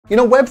You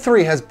know,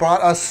 Web3 has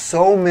brought us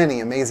so many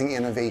amazing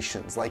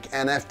innovations like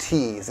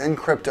NFTs and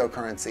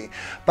cryptocurrency,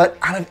 but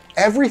out of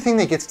everything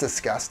that gets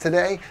discussed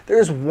today,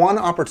 there's one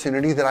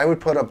opportunity that I would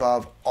put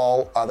above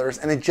all others,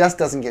 and it just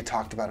doesn't get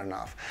talked about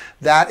enough.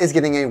 That is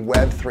getting a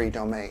Web3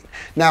 domain.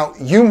 Now,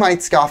 you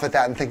might scoff at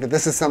that and think that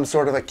this is some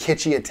sort of a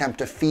kitschy attempt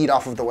to feed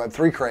off of the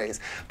Web3 craze,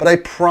 but I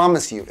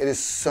promise you, it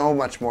is so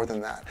much more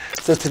than that.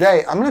 So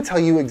today, I'm going to tell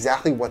you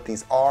exactly what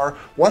these are,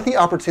 what the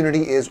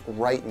opportunity is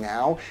right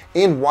now,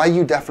 and why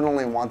you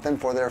definitely want them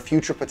for their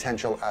future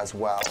potential as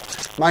well.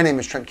 My name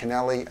is Trent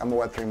Kennelly. I'm a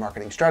Web3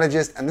 marketing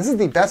strategist, and this is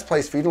the best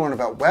place for you to learn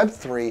about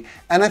Web3,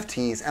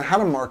 NFTs, and how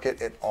to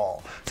market it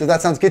all. So if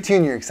that sounds good to you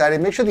and you're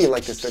excited, make sure that you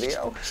like this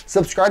video,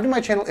 subscribe to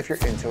my channel if you're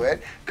into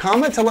it,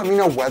 comment to let me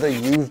know whether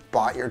you've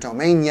bought your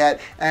domain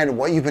yet and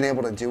what you've been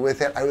able to do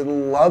with it. I would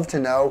love to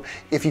know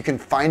if you can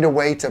find a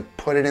way to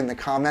put it in the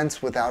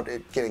comments without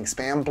it getting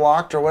spam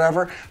blocked or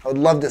whatever. I would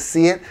love to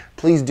see it.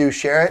 Please do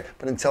share it.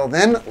 But until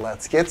then,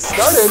 let's get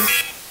started.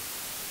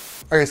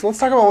 Okay, so let's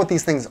talk about what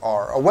these things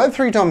are. A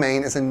Web3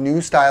 domain is a new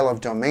style of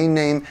domain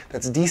name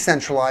that's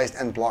decentralized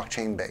and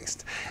blockchain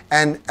based.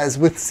 And as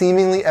with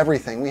seemingly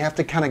everything, we have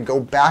to kind of go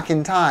back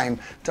in time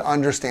to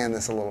understand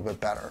this a little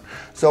bit better.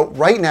 So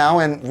right now,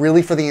 and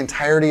really for the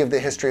entirety of the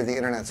history of the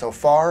internet so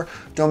far,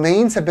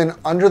 domains have been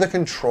under the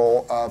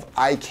control of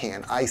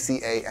ICANN,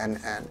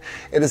 I-C-A-N-N.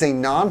 It is a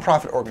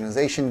nonprofit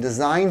organization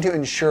designed to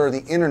ensure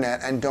the internet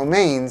and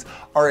domains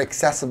are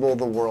accessible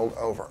the world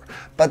over.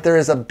 But there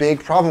is a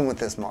big problem with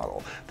this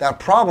model. That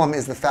problem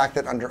is the fact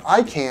that under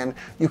ICANN,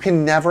 you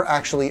can never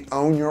actually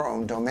own your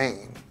own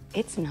domain.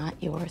 It's not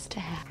yours to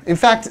have. In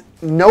fact,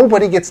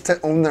 nobody gets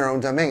to own their own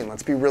domain.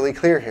 Let's be really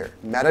clear here.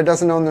 Meta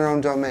doesn't own their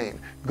own domain.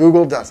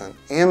 Google doesn't.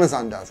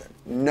 Amazon doesn't.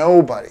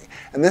 Nobody.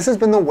 And this has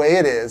been the way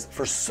it is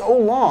for so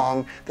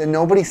long that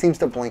nobody seems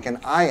to blink an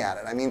eye at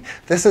it. I mean,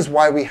 this is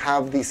why we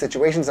have these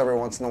situations every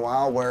once in a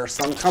while where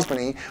some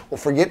company will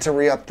forget to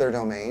re-up their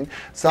domain,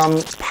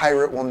 some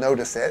pirate will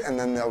notice it, and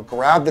then they'll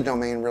grab the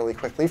domain really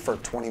quickly for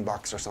 20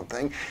 bucks or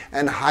something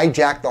and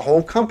hijack the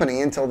whole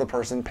company until the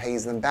person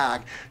pays them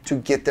back to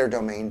get their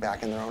domain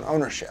back in their own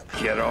ownership.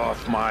 Get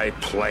off my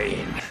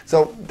plane.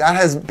 So that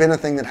has been a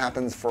thing that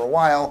happens for a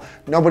while.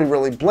 Nobody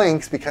really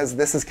blinks because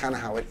this is kind of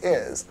how it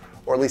is.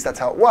 Or at least that's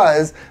how it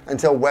was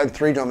until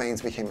Web3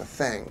 domains became a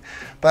thing.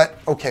 But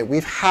okay,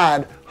 we've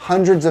had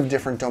hundreds of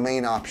different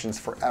domain options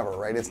forever,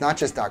 right? It's not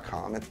just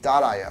 .com, it's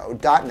 .io,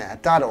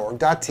 .net, .org,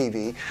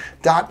 .tv,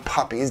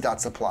 .puppies,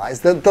 .supplies.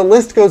 The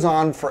list goes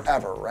on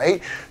forever,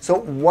 right? So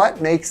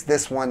what makes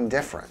this one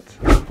different?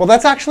 Well,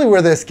 that's actually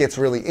where this gets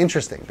really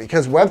interesting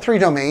because Web3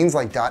 domains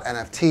like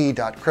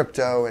 .nft,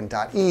 .crypto, and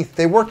 .eth,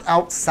 they work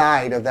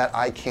outside of that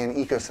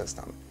ICANN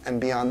ecosystem. And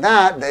beyond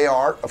that, they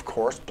are, of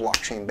course,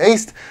 blockchain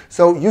based.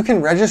 So you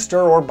can register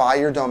or buy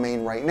your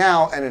domain right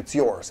now and it's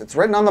yours. It's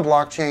written on the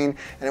blockchain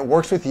and it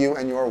works with you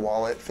and your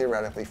wallet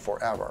theoretically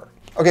forever.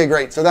 Okay,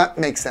 great, so that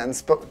makes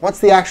sense, but what's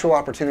the actual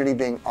opportunity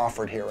being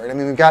offered here, right? I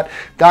mean, we've got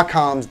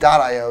 .coms,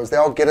 .ios, they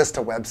all get us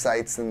to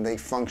websites and they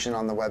function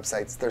on the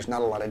websites. There's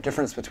not a lot of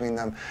difference between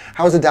them.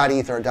 How is a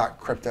 .eth or a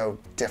 .crypto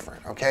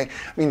different, okay?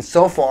 I mean,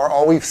 so far,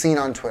 all we've seen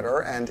on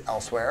Twitter and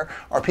elsewhere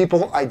are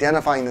people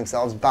identifying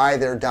themselves by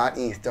their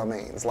 .eth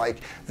domains,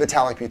 like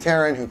Vitalik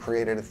Buterin, who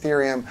created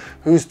Ethereum,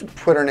 whose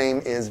Twitter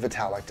name is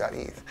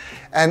vitalik.eth.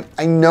 And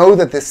I know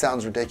that this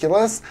sounds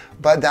ridiculous,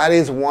 but that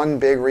is one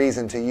big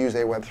reason to use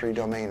a Web3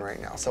 domain right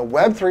now. So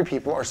Web3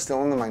 people are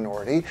still in the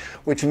minority,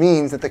 which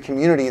means that the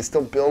community is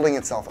still building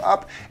itself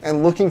up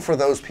and looking for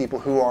those people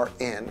who are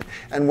in.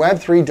 And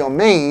Web3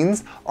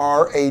 domains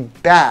are a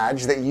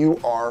badge that you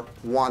are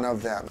one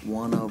of them.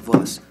 One of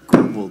us,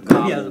 gobble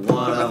gobble,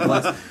 one of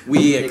us,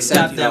 we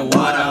accept that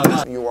one of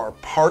us. You are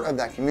part of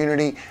that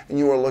community and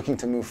you are looking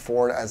to move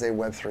forward as a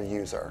Web3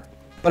 user.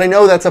 But I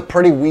know that's a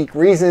pretty weak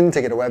reason to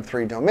get a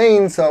Web3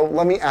 domain, so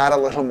let me add a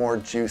little more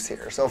juice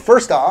here. So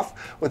first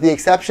off, with the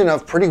exception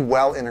of pretty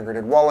well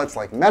integrated wallets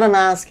like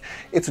MetaMask,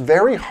 it's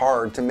very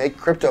hard to make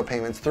crypto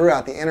payments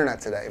throughout the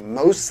internet today.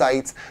 Most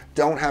sites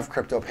don't have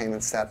crypto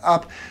payments set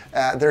up.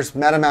 There's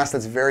MetaMask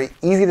that's very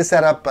easy to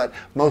set up, but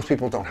most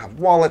people don't have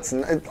wallets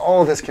and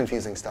all of this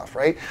confusing stuff,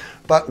 right?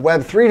 But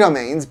Web3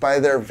 domains, by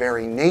their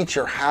very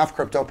nature, have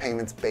crypto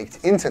payments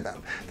baked into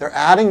them. They're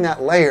adding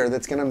that layer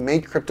that's going to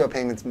make crypto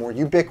payments more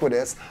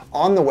ubiquitous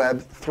on the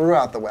web,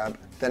 throughout the web,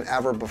 than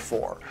ever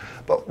before.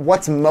 But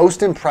what's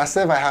most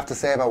impressive, I have to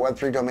say, about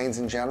Web3 domains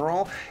in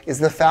general is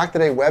the fact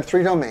that a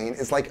Web3 domain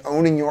is like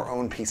owning your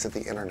own piece of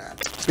the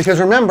internet. Because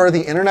remember,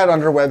 the internet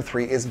under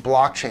Web3 is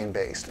blockchain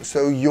based.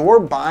 So you're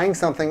buying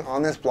something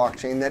on this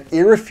blockchain that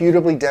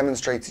irrefutably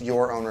demonstrates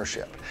your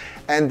ownership.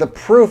 And the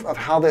proof of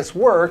how this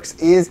works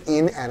is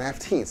in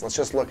NFTs. Let's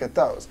just look at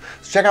those.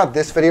 So check out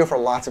this video for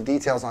lots of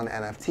details on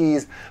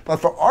NFTs. But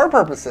for our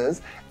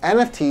purposes,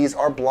 NFTs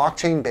are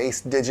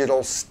blockchain-based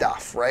digital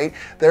stuff, right?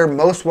 They're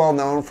most well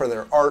known for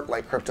their art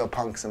like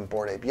CryptoPunks and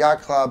Bored Ape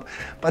Yacht Club,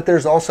 but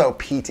there's also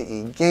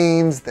P2E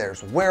games,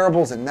 there's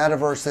wearables and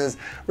metaverses.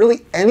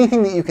 Really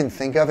anything that you can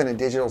think of in a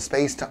digital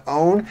space to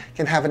own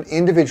can have an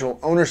individual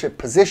ownership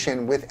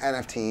position with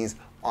NFTs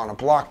on a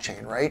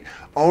blockchain, right?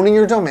 Owning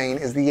your domain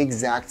is the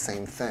exact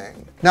same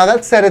thing. Now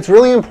that said, it's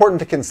really important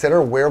to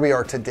consider where we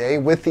are today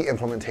with the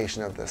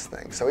implementation of this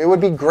thing. So it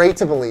would be great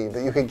to believe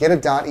that you could get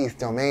a .eth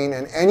domain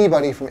and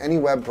anybody from any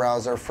web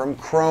browser, from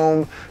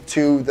Chrome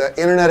to the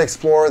Internet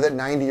Explorer that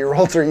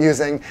 90-year-olds are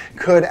using,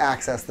 could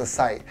access the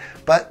site.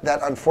 But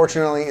that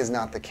unfortunately is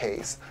not the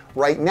case.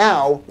 Right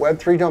now,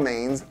 Web3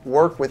 domains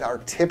work with our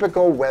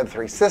typical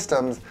Web3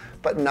 systems,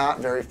 but not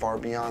very far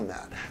beyond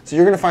that. So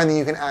you're going to find that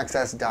you can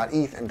access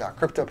 .eth and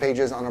 .crypto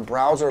pages on a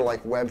browser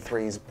like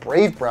Web3's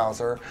Brave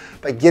browser,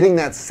 but getting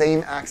that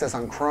same access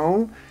on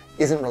Chrome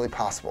isn't really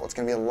possible. It's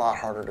going to be a lot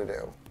harder to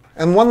do.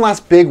 And one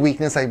last big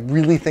weakness I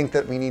really think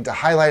that we need to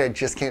highlight, I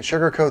just can't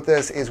sugarcoat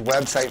this, is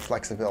website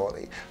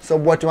flexibility. So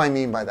what do I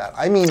mean by that?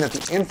 I mean that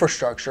the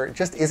infrastructure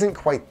just isn't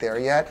quite there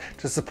yet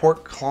to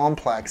support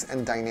complex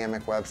and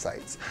dynamic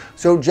websites.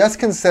 So just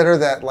consider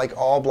that, like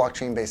all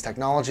blockchain-based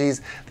technologies,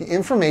 the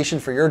information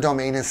for your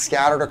domain is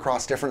scattered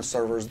across different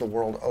servers the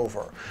world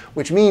over,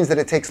 which means that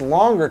it takes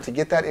longer to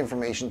get that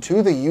information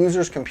to the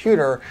user's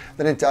computer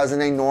than it does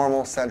in a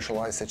normal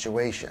centralized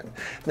situation.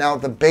 Now,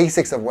 the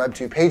basics of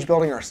Web2 page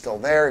building are still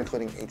there,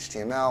 including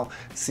HTML,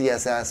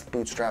 CSS,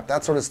 Bootstrap,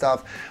 that sort of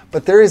stuff.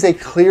 But there is a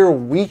clear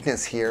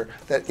weakness here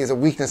that is a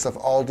weakness of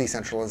all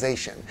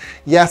decentralization.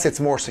 Yes,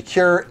 it's more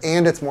secure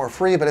and it's more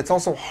free, but it's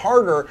also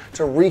harder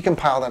to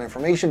recompile that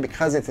information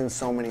because it's in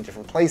so many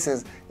different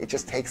places. It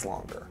just takes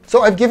longer.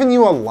 So I've given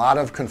you a lot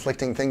of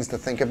conflicting things to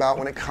think about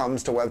when it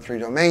comes to Web3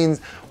 domains,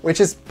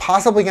 which is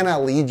possibly going to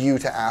lead you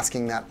to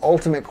asking that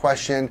ultimate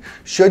question,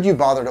 should you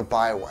bother to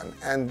buy one?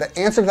 And the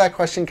answer to that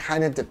question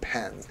kind of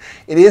depends.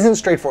 It isn't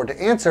straightforward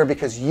to answer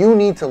because you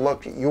need to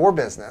look at your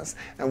business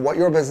and what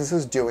your business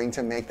is doing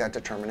to make that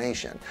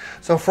determination.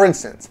 So for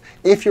instance,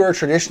 if you're a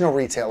traditional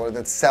retailer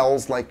that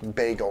sells like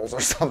bagels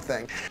or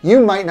something, you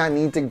might not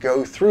need to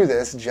go through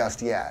this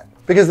just yet.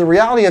 Because the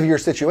reality of your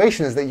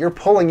situation is that you're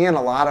pulling in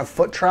a lot of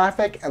foot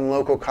traffic and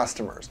local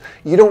customers.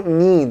 You don't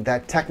need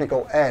that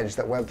technical edge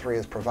that Web3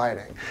 is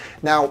providing.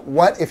 Now,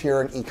 what if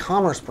you're an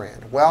e-commerce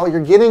brand? Well,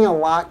 you're getting a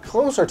lot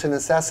closer to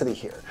necessity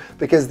here,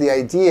 because the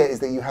idea is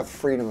that you have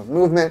freedom of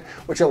movement,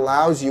 which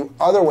allows you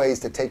other ways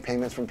to take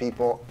payments from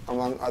people,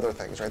 among other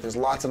things, right? There's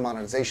lots of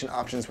monetization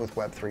options with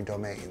Web3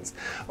 domains.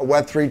 A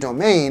Web3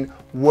 domain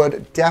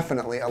would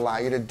definitely allow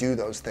you to do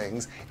those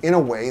things in a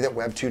way that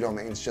Web2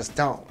 domains just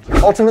don't.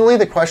 Ultimately,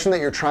 the question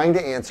that you're trying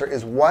to answer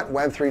is what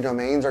Web3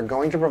 domains are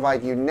going to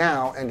provide you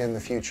now and in the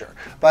future.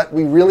 But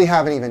we really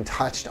haven't even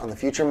touched on the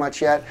future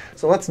much yet,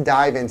 so let's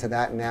dive into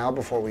that now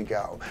before we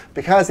go.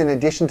 Because in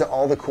addition to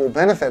all the cool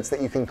benefits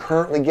that you can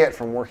currently get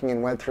from working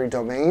in Web3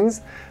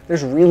 domains,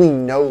 there's really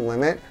no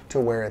limit to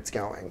where it's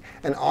going.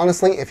 And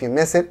honestly, if you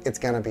miss it, it's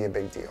going to be a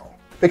big deal.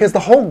 Because the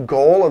whole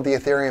goal of the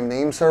Ethereum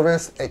name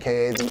service,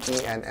 aka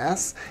the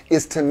ENS,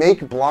 is to make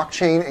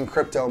blockchain and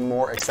crypto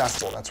more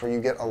accessible. That's where you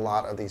get a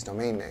lot of these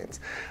domain names.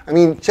 I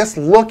mean, just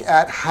look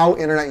at how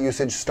internet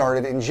usage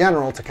started in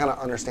general to kind of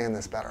understand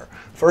this better.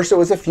 First, it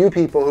was a few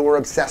people who were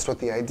obsessed with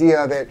the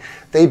idea of it.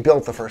 They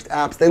built the first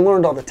apps, they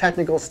learned all the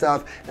technical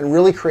stuff, and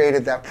really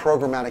created that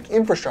programmatic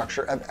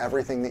infrastructure of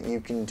everything that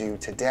you can do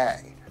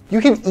today. You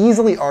can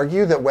easily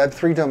argue that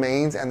Web3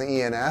 domains and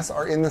the ENS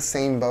are in the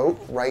same boat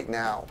right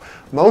now.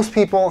 Most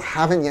people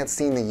haven't yet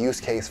seen the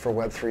use case for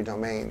Web3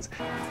 domains.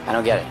 I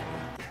don't get it.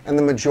 And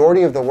the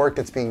majority of the work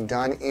that's being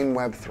done in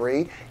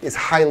Web3 is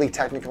highly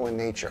technical in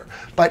nature.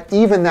 But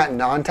even that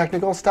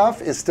non-technical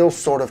stuff is still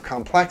sort of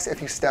complex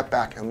if you step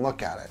back and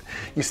look at it.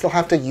 You still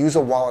have to use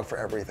a wallet for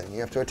everything. You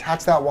have to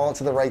attach that wallet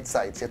to the right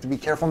sites. You have to be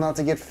careful not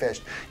to get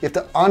phished. You have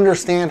to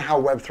understand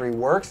how Web3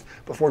 works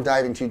before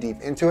diving too deep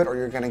into it, or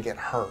you're going to get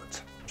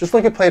hurt. Just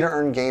look at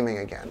play-to-earn gaming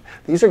again.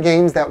 These are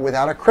games that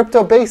without a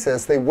crypto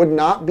basis, they would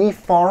not be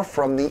far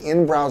from the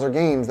in-browser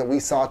games that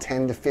we saw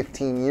 10 to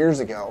 15 years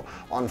ago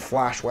on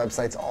Flash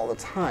websites all the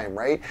time,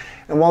 right?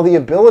 And while the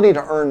ability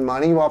to earn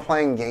money while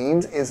playing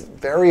games is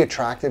very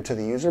attractive to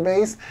the user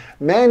base,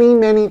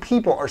 many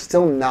people are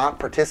still not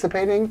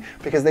participating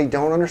because they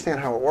don't understand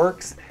how it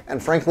works,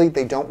 and frankly,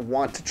 they don't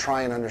want to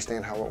try and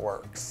understand how it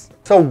works.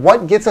 So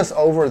what gets us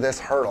over this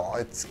hurdle?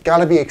 It's got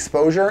to be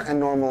exposure and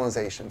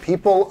normalization.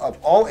 People of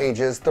all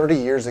ages 30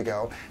 years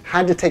ago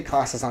had to take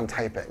classes on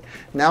typing.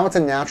 Now it's a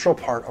natural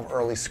part of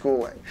early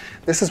schooling.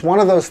 This is one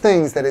of those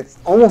things that it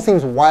almost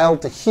seems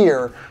wild to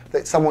hear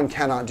that someone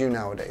cannot do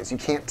nowadays. You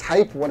can't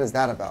type, what is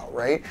that about,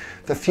 right?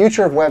 The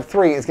future of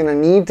Web3 is going to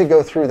need to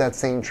go through that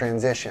same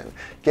transition.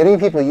 Getting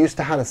people used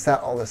to how to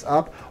set all this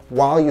up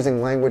while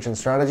using language and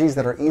strategies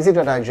that are easy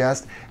to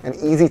digest and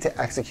easy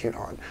to execute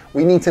on.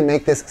 We need to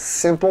make this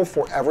simple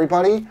for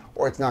everybody,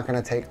 or it's not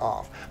going to take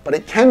off. But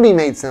it can be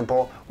made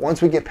simple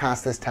once we get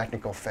past this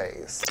technical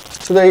phase.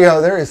 So there you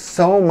go. There is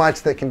so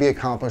much that can be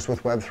accomplished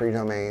with Web3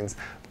 domains.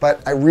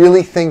 But I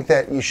really think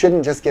that you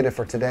shouldn't just get it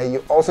for today.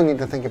 You also need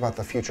to think about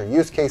the future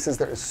use cases.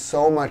 There is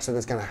so much that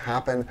is going to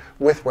happen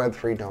with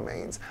Web3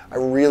 domains. I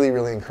really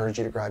encourage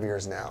you to grab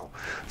yours now.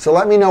 So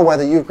let me know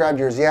whether you've grabbed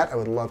yours yet. I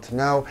would love to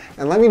know.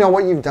 And let me know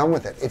what you've done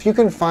with it. If you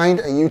can find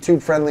a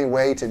YouTube-friendly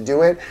way to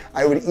do it,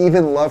 I would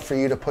even love for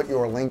you to put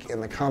your link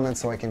in the comments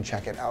so I can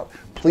check it out.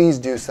 Please please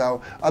do so.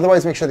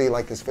 Otherwise, make sure that you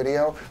like this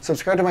video,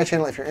 subscribe to my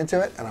channel if you're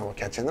into it, and I will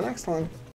catch you in the next one.